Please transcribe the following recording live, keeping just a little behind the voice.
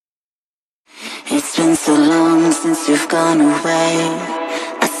It's been so long since you've gone away.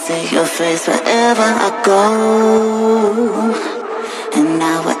 I see your face wherever I go, and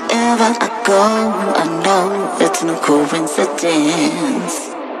now wherever I go, I know it's no coincidence.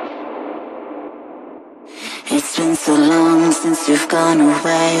 It's been so long since you've gone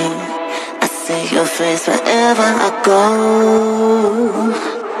away. I see your face wherever I go,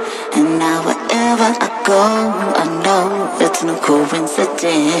 and now wherever I go, I know it's no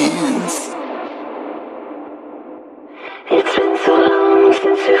coincidence. It's been so long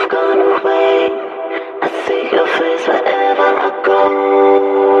since you've gone away. I see your face wherever I go,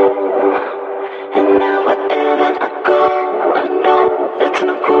 and now wherever I go, I know it's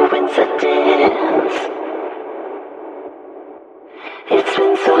no coincidence. It's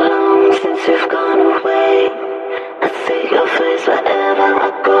been so long since you've gone away. I see your face wherever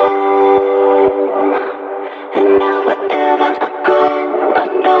I go, and now wherever I go, I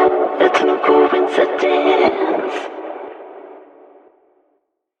know it's no coincidence.